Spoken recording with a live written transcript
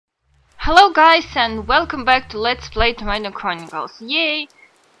Hello guys and welcome back to Let's Play Chronicles. Yay!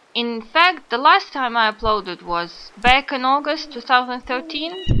 In fact, the last time I uploaded was back in August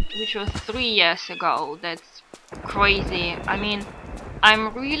 2013, which was 3 years ago. That's crazy. I mean,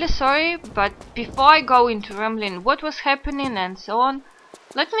 I'm really sorry, but before I go into rambling what was happening and so on,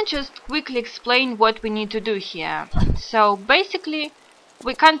 let me just quickly explain what we need to do here. So basically,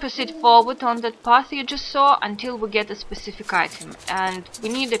 we can't proceed forward on that path you just saw until we get a specific item, and we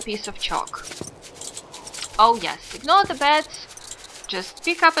need a piece of chalk. Oh yes, ignore the beds, just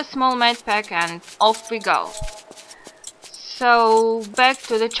pick up a small med pack and off we go. So back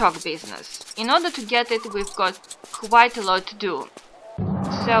to the chalk business. In order to get it, we've got quite a lot to do.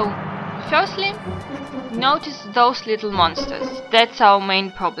 So firstly, notice those little monsters. That's our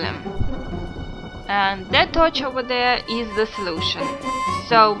main problem. And that torch over there is the solution.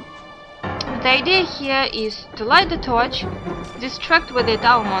 So the idea here is to light the torch, distract with it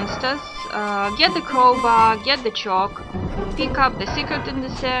our monsters, get the crowbar, get the chalk, pick up the secret in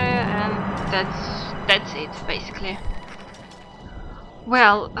this area, and that's it basically.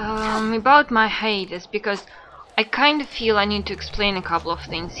 Well, about my hiatus, because I kind of feel I need to explain a couple of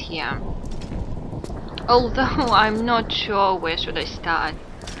things here. Although I'm not sure where should I start.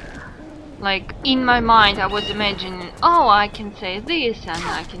 Like, in my mind I was imagining, oh, I can say this and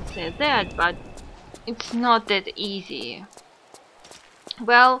I can say that, but it's not that easy.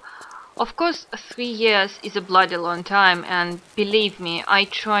 Well, of course 3 years is a bloody long time, and believe me, I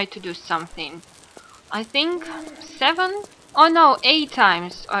tried to do something. I think 8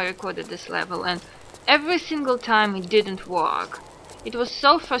 times I recorded this level, and every single time it didn't work. It was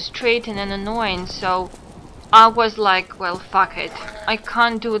so frustrating and annoying, so I was like, well, fuck it, I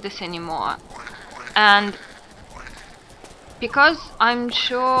can't do this anymore. And because I'm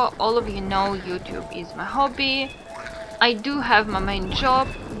sure all of you know YouTube is my hobby, I do have my main job,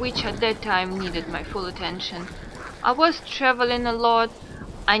 which at that time needed my full attention. I was traveling a lot,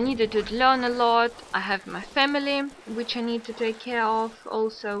 I needed to learn a lot, I have my family, which I need to take care of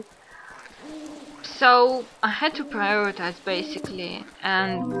also. So I had to prioritize basically,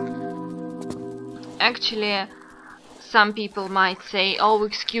 and actually, some people might say, oh,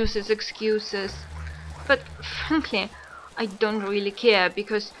 excuses, but frankly, I don't really care,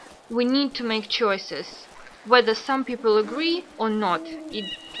 because we need to make choices. Whether some people agree or not,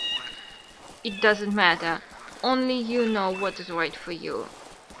 it doesn't matter. Only you know what is right for you.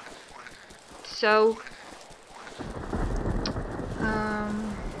 So,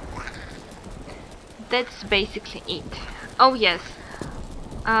 that's basically it. Oh yes,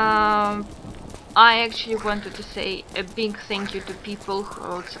 I actually wanted to say a big thank you to people who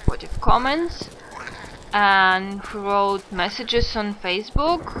wrote supportive comments and who wrote messages on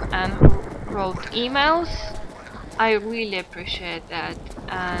Facebook and who wrote emails. I really appreciate that,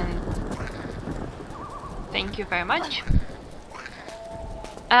 and thank you very much.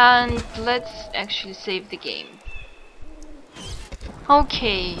 And let's actually save the game.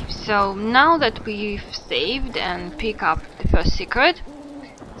 Okay, so now that we've saved and pick up the first secret,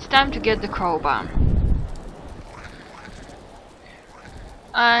 it's time to get the crowbar.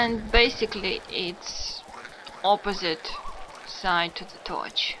 And basically it's opposite side to the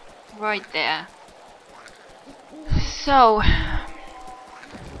torch, right there. So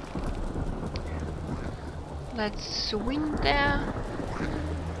let's swing there,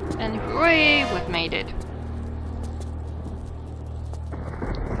 and hooray, we've made it.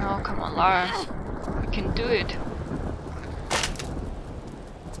 Oh, come on, Lara, we can do it.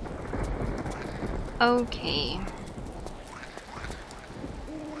 Okay,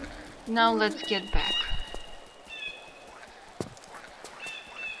 now let's get back,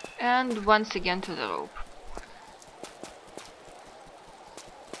 and once again to the rope.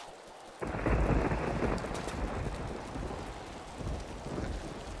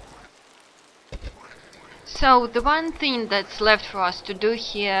 So the one thing that's left for us to do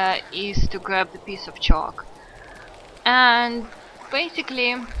here is to grab the piece of chalk, and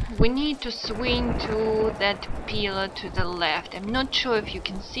basically we need to swing to that pillar to the left. I'm not sure if you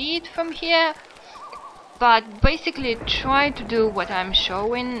can see it from here, but basically try to do what I'm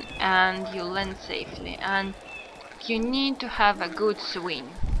showing and you'll land safely, and you need to have a good swing,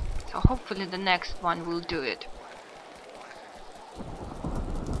 so hopefully the next one will do it.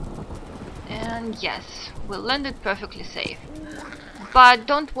 And yes, we landed perfectly safe. But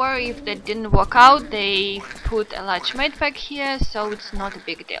don't worry if that didn't work out, they put a large medpack here, so it's not a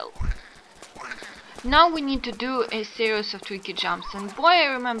big deal. Now we need to do a series of tricky jumps, and boy, I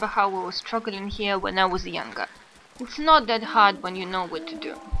remember how I was struggling here when I was younger. It's not that hard when you know what to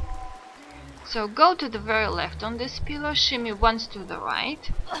do. So go to the very left on this pillar, shimmy once to the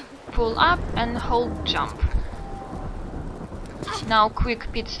right, pull up and hold jump. Now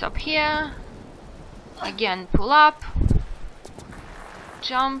quick pit stop here, again pull up,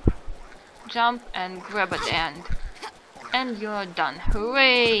 jump, jump and grab at the end. And you're done.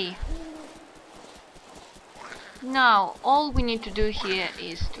 Hooray! Now all we need to do here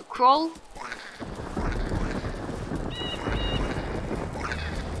is to crawl.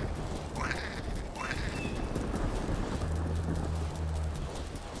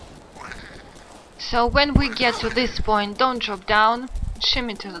 So when we get to this point, don't drop down,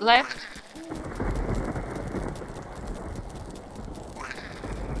 shimmy to the left.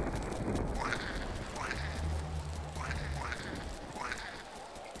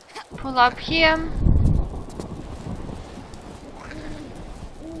 Pull up here.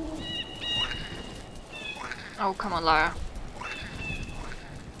 Oh, come on, Lara.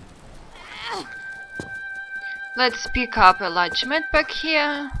 Let's pick up a large medpack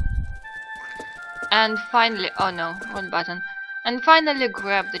here. And finally, oh no, wrong button. And finally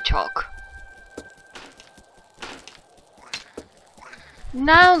grab the chalk.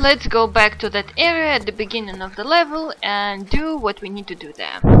 Now let's go back to that area at the beginning of the level and do what we need to do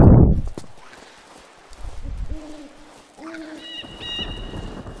there.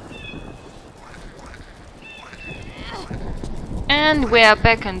 And we are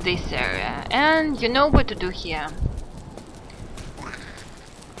back in this area, and you know what to do here.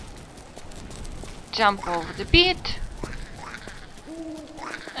 Jump over the pit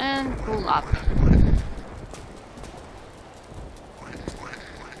and pull up.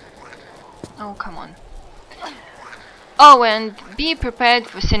 Oh, come on. Oh, and be prepared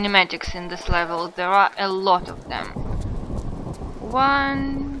for cinematics in this level. There are a lot of them.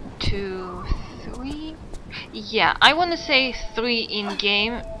 1, 2, 3. Yeah, I wanna say 3 in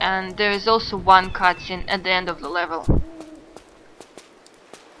game, and there is also one cutscene at the end of the level.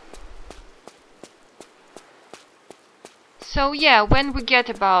 So yeah, when we get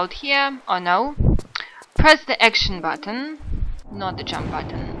about here, oh no, press the action button, not the jump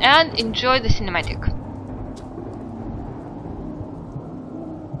button, and enjoy the cinematic.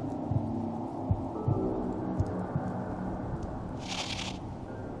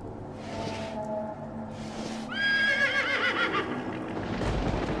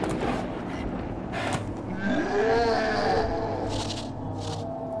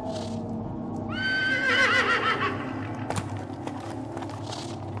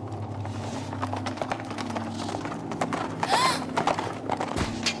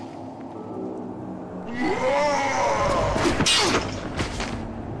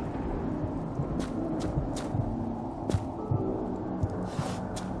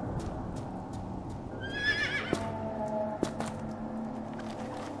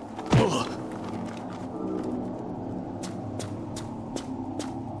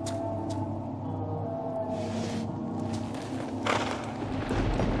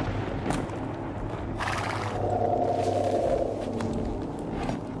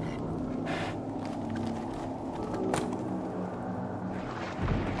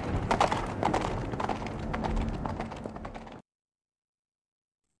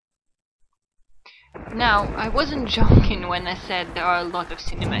 Now, I wasn't joking when I said there are a lot of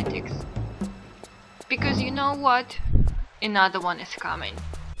cinematics. Because you know what? Another one is coming.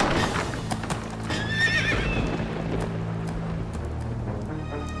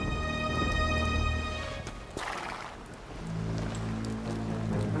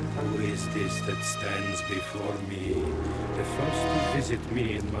 Who is this that stands before me? The first to visit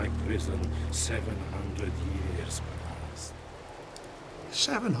me in my prison 700 years past.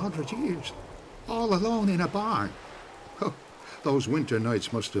 700 years? All alone in a barn? Oh, those winter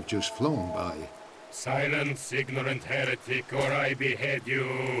nights must have just flown by. Silence, ignorant heretic, or I behead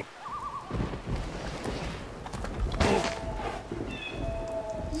you!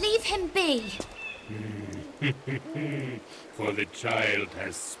 Leave him be! For the child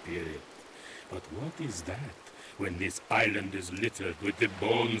has spirit. But what is that, when this island is littered with the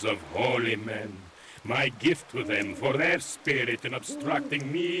bones of holy men? My gift to them for their spirit in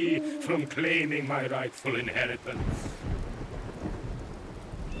obstructing me from claiming my rightful inheritance.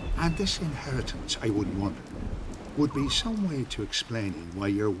 And this inheritance, I would wonder, would be some way to explaining why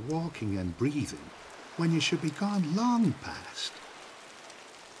you're walking and breathing when you should be gone long past.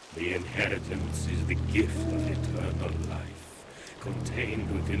 The inheritance is the gift of eternal life,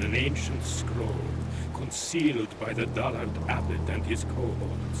 contained within an ancient scroll, concealed by the dullard abbot and his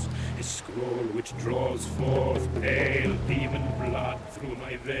cohorts, a scroll which draws forth pale demon blood through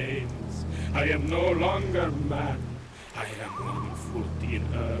my veins. I am no longer man. I am 1 foot in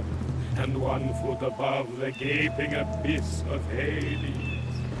earth, and 1 foot above the gaping abyss of Hades.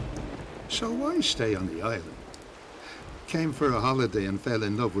 So why stay on the island? Came for a holiday and fell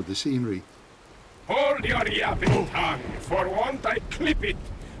in love with the scenery. Hold your yapping tongue, for want I clip it.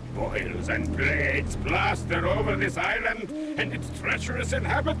 Boils and plagues plaster over this island and its treacherous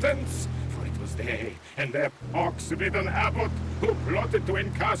inhabitants. For it was they and their pox-ridden abbot who plotted to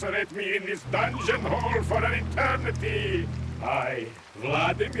incarcerate me in this dungeon hole for an eternity. I,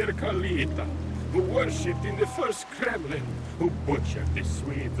 Vladimir Kalita, who worshipped in the first Kremlin, who butchered the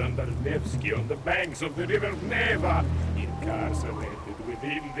Swedes under Nevsky on the banks of the river Neva, incarcerated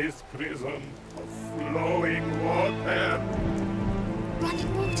within this prison of flowing water.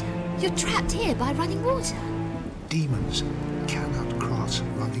 Running water? You're trapped here by running water? Demons cannot cross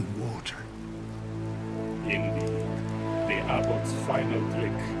running water. Indeed, the abbot's final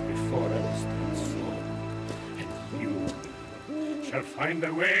trick before I was transformed. And you shall find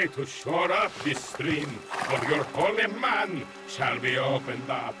a way to shore up this stream, or your holy man shall be opened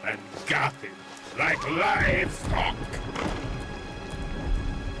up and gutted like livestock.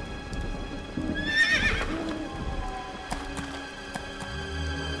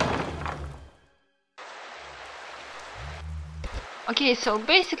 Okay, so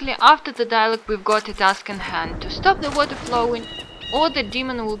basically after the dialogue we've got a task in hand. To stop the water flowing, or the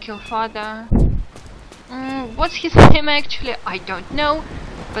demon will kill father. What's his name actually? I don't know,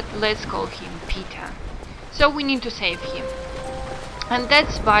 but let's call him Peter. So we need to save him. And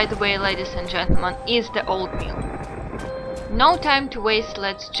that's, by the way, ladies and gentlemen, is the oatmeal. No time to waste,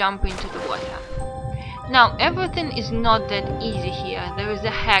 let's jump into the water. Now, everything is not that easy here. There is a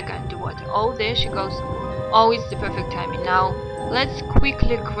hag underwater. Oh, there she goes. Oh, it's the perfect timing. Now, let's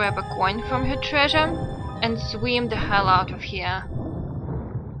quickly grab a coin from her treasure and swim the hell out of here.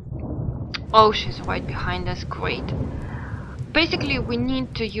 Oh, she's right behind us. Great. Basically, we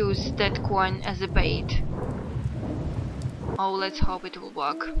need to use that coin as a bait. Oh, let's hope it will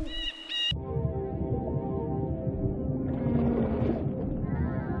work.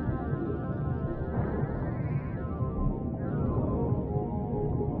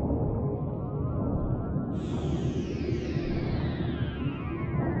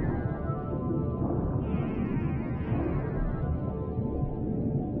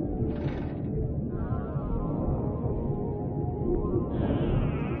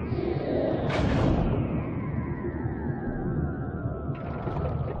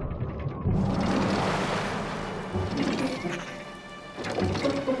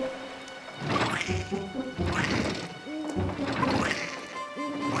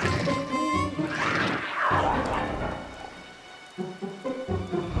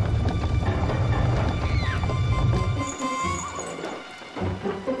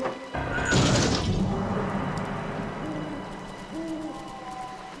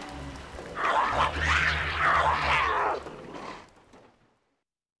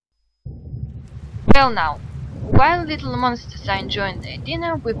 Well now, while little monsters are enjoying their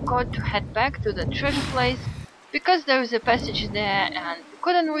dinner, we've got to head back to the treasure place, because there is a passage there and we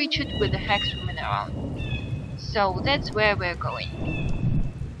couldn't reach it with the hag swimming around. So that's where we're going.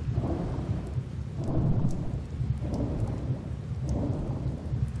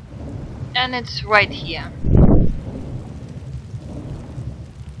 And it's right here.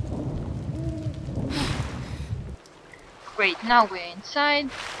 Great, now we're inside,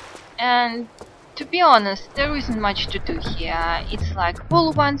 and to be honest, there isn't much to do here. It's like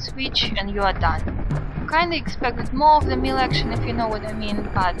pull one switch and you are done. Kinda expected more of the meal action, if you know what I mean,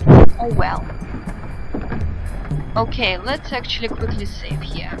 but oh well. Okay, let's actually quickly save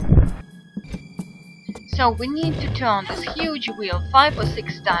here. So we need to turn this huge wheel 5 or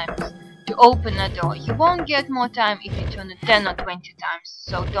 6 times to open a door. You won't get more time if you turn it 10 or 20 times,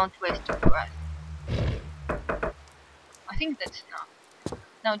 so don't waste your breath. I think that's enough.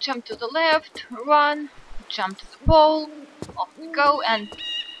 Now jump to the left, run, jump to the pole, off we go, and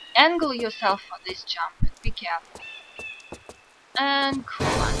angle yourself for this jump. Be careful. And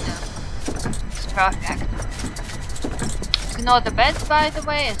crawl under. It's perfect. Ignore the beds, by the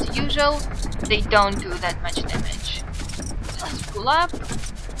way, as usual. They don't do that much damage. Just pull up.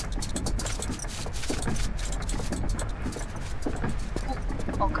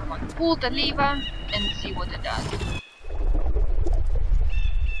 Oh, come on. Pull the lever and see what it does.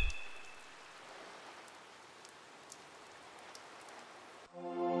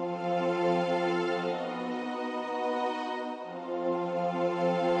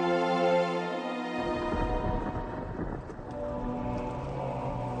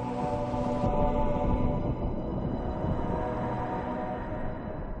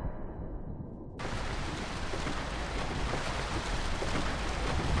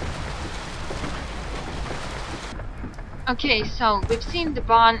 Okay, so we've seen the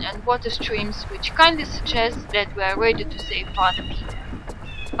barn and water streams, which kinda suggests that we are ready to save Father Peter.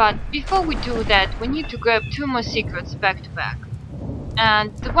 But before we do that, we need to grab 2 more secrets back to back.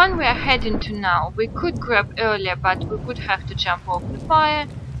 And the one we are heading to now, we could grab earlier, but we would have to jump over the fire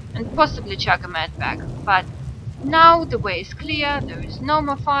and possibly chug a med pack. But now the way is clear, there is no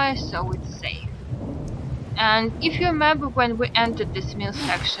more fire, so it's safe. And if you remember when we entered this mill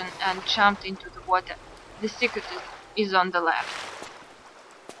section and jumped into the water, the secret is on the left.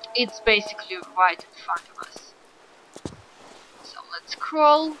 It's basically right in front of us. So let's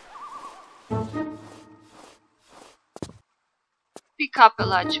crawl. Pick up a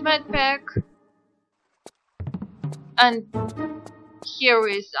large med pack. And here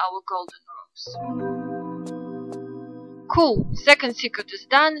is our golden rose. Cool, second secret is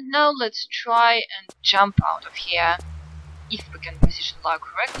done. Now let's try and jump out of here. If we can position lock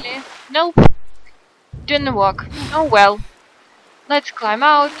correctly. Nope. Didn't work. Oh well. Let's climb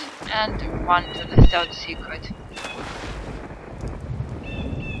out and run to the third secret.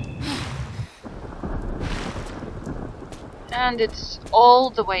 And it's all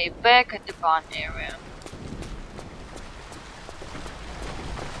the way back at the barn area.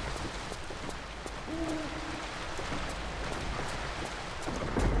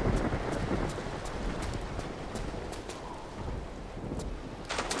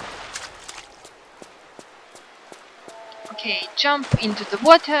 Okay, jump into the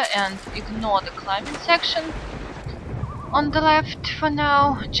water and ignore the climbing section. On the left for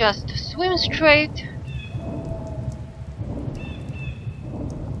now, just swim straight.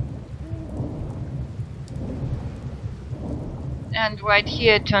 And right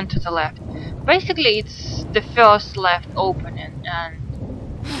here, turn to the left. Basically, it's the first left opening, and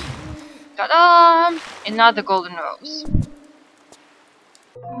ta-da! Another golden rose.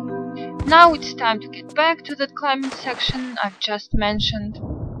 Now it's time to get back to that climbing section I've just mentioned,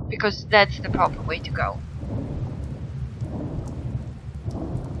 because that's the proper way to go.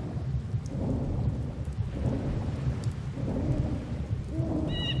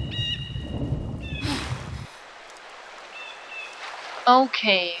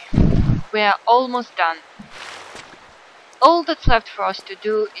 Okay, we're almost done. All that's left for us to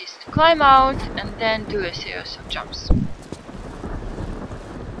do is to climb out and then do a series of jumps.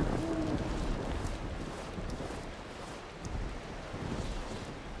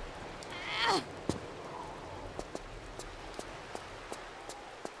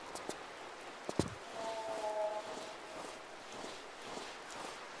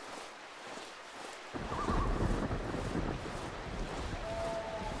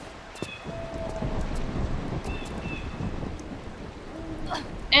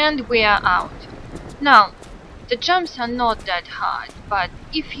 And we are out. Now, the jumps are not that hard, but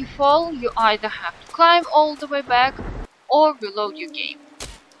if you fall, you either have to climb all the way back or reload your game.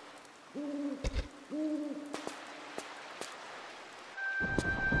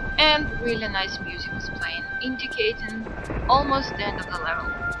 And really nice music is playing, indicating almost the end of the level.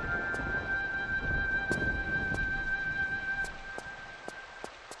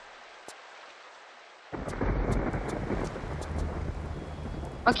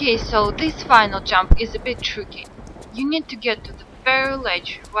 Okay, so this final jump is a bit tricky. You need to get to the very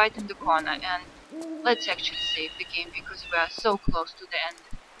ledge right in the corner, and let's actually save the game because we are so close to the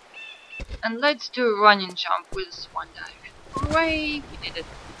end. And let's do a running jump with a swan dive. Hooray, we did it.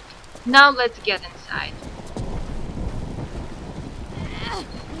 Now let's get inside.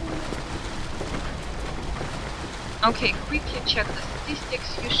 Okay, quickly check the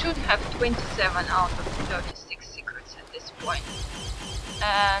statistics. You should have 27 out of 36 secrets at this point.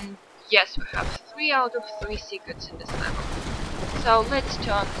 And yes, we have 3 out of 3 secrets in this level. So let's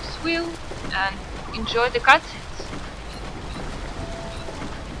turn this wheel and enjoy the cutscenes.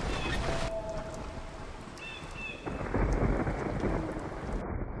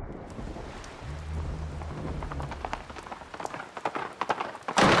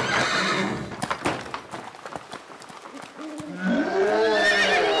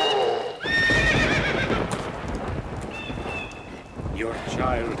 Your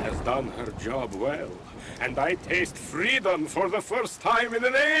child has done her job well, and I taste freedom for the first time in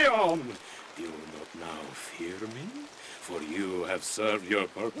an aeon. Do you not now fear me? For you have served your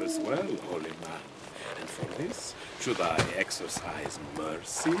purpose well, holy man. And for this, should I exercise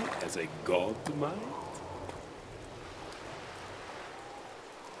mercy as a god might?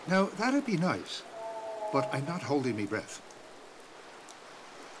 Now, that'd be nice, but I'm not holding me breath.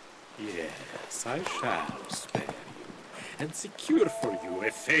 Yes, I shall spare you, and secure for you a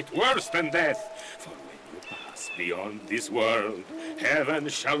fate worse than death. For when you pass beyond this world, heaven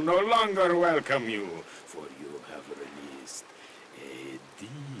shall no longer welcome you, for you have released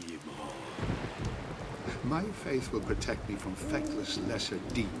My faith will protect me from feckless lesser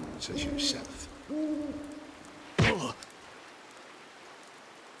demons as yourself.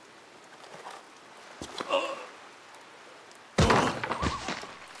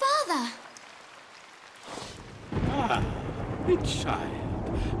 Father! Ah, the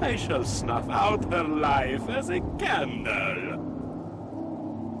child. I shall snuff out her life as a candle.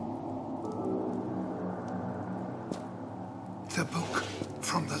 The book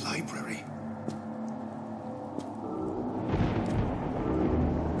from the library.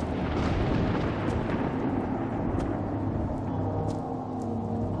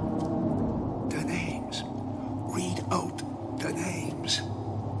 The names. Read out the names.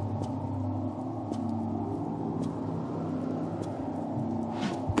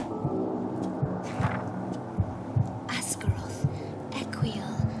 Ascaroth,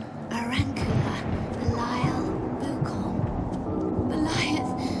 Equiel, Arancula, Belial, Bucom.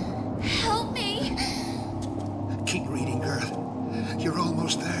 Goliath, help me! Keep reading, girl. You're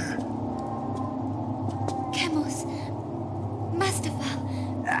almost there. Chemos, Mustafel.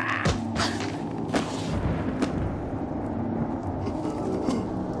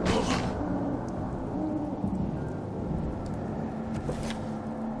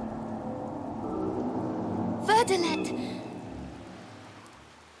 Verdelet.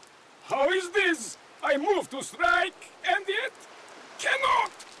 How is this? I move to strike, and yet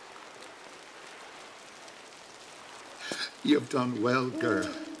cannot! You've done well, girl.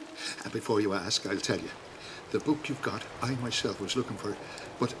 And before you ask, I'll tell you. The book you've got, I myself was looking for it,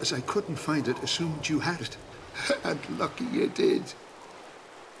 but as I couldn't find it, assumed you had it. And lucky you did.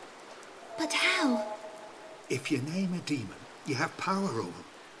 But how? If you name a demon, you have power over him.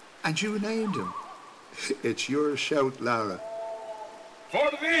 And you named him. It's your shout, Lara. For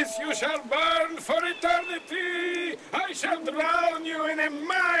this you shall burn for eternity! I shall drown you in a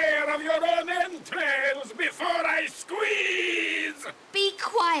mire of your own entrails before I squeeze! Be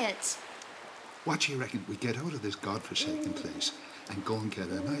quiet. What do you reckon we get out of this godforsaken place and go and get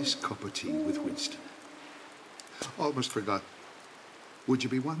a nice cup of tea with Winston? Almost forgot. Would you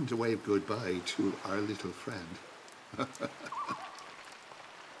be wanting to wave goodbye to our little friend?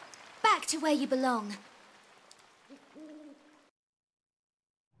 Back to where you belong.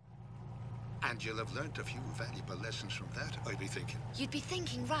 And you'll have learnt a few valuable lessons from that, I'd be thinking. You'd be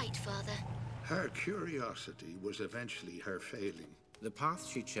thinking right, Father. Her curiosity was eventually her failing. The path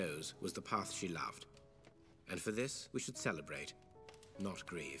she chose was the path she loved. And for this, we should celebrate, not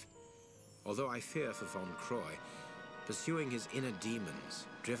grieve. Although I fear for von Croy, pursuing his inner demons,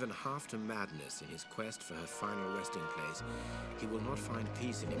 driven half to madness in his quest for her final resting place, he will not find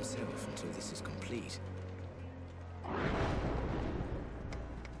peace in himself until this is complete.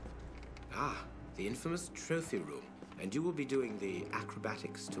 Ah, the infamous trophy room. And you will be doing the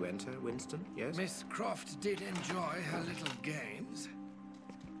acrobatics to enter, Winston, yes? Miss Croft did enjoy her little games.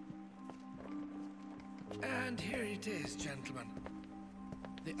 And here it is, gentlemen.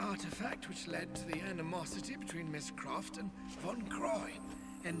 The artifact which led to the animosity between Miss Croft and von Croy,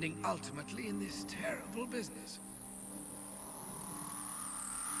 ending ultimately in this terrible business.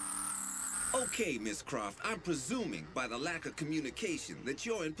 Okay, Miss Croft, I'm presuming by the lack of communication that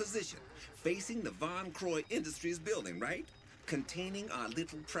you're in position, facing the Von Croy Industries building, right? Containing our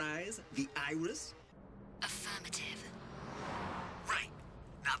little prize, the Iris? Affirmative. Right.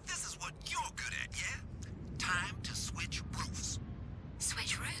 Now this is what you're good at, yeah? Time to switch roofs.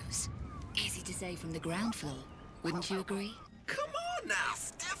 Switch roofs? Easy to say from the ground floor, wouldn't you agree? Come on now,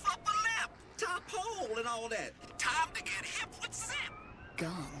 stiff upper lip, top hole and all that. Time to get hip with zip.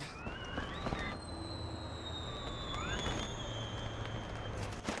 Gone.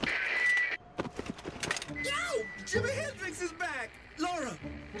 Yo! Jimi Hendrix is back! Laura!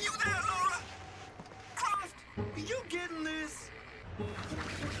 You there, Laura? Croft! You getting this?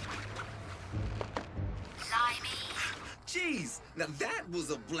 Blimey. Jeez, now that was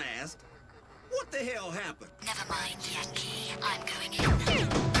a blast. What the hell happened? Never mind, Yankee. I'm going in.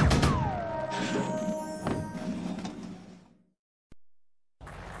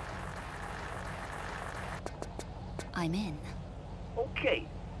 I'm in. Okay,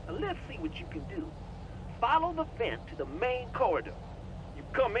 now let's see what you can do. Follow the vent to the main corridor. You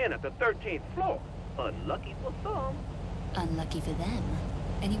come in at the 13th floor. Unlucky for some. Unlucky for them.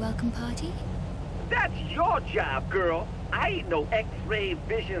 Any welcome party? That's your job, girl. I ain't no X-ray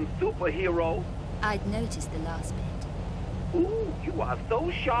vision superhero. I'd noticed the last bit. Ooh, you are so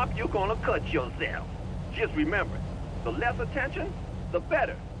sharp you're gonna cut yourself. Just remember, the less attention, the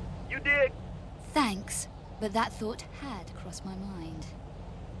better. You dig? Thanks, but that thought had crossed my mind.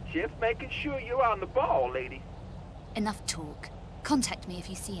 Just making sure you're on the ball, lady. Enough talk. Contact me if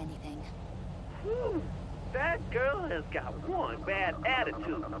you see anything. Whew. That girl has got one bad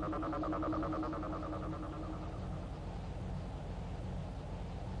attitude.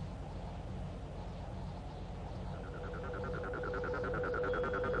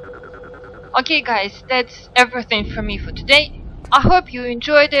 Okay guys, that's everything from me for today. I hope you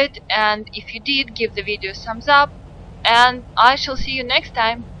enjoyed it, and if you did, give the video a thumbs up, and I shall see you next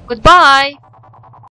time. Goodbye!